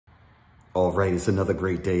All right, it's another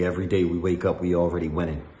great day. Every day we wake up, we already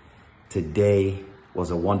winning. Today was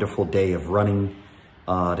a wonderful day of running.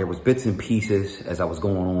 There was bits and pieces as I was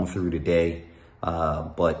going on through the day,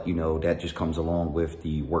 but you know, that just comes along with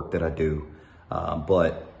the work that I do.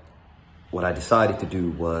 But what I decided to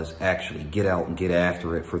do was actually get out and get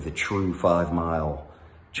after it for the true 5-mile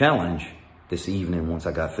challenge this evening once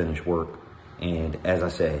I got finished work. And as I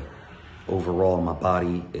say, overall, my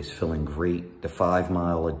body is feeling great. The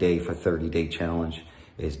 5-mile a day for 30-day challenge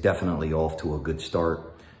is definitely off to a good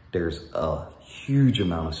start. There's a huge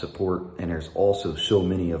amount of support, and there's also so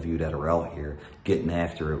many of you that are out here getting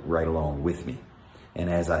after it right along with me. And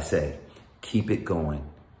as I say, keep it going,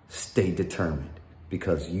 stay determined,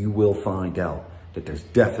 because you will find out that there's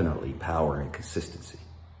definitely power in consistency.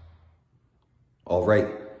 All right,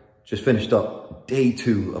 just finished up day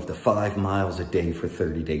 2 of the 5 miles a day for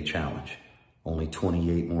 30-day challenge. Only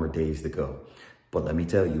 28 more days to go. But let me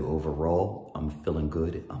tell you, overall, I'm feeling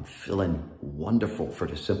good. I'm feeling wonderful for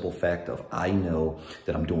the simple fact of I know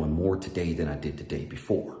that I'm doing more today than I did the day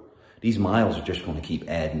before. These miles are just going to keep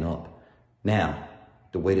adding up. Now,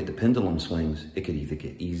 the way that the pendulum swings, it could either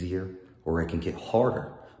get easier or it can get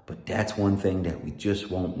harder. But that's one thing that we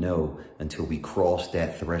just won't know until we cross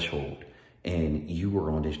that threshold. And you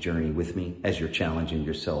are on this journey with me as you're challenging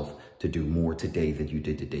yourself to do more today than you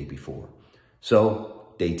did the day before.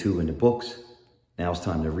 So, day 2 in the books. Now it's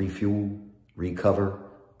time to refuel, recover,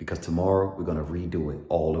 because tomorrow we're going to redo it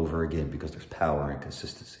all over again because there's power in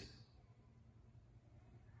consistency.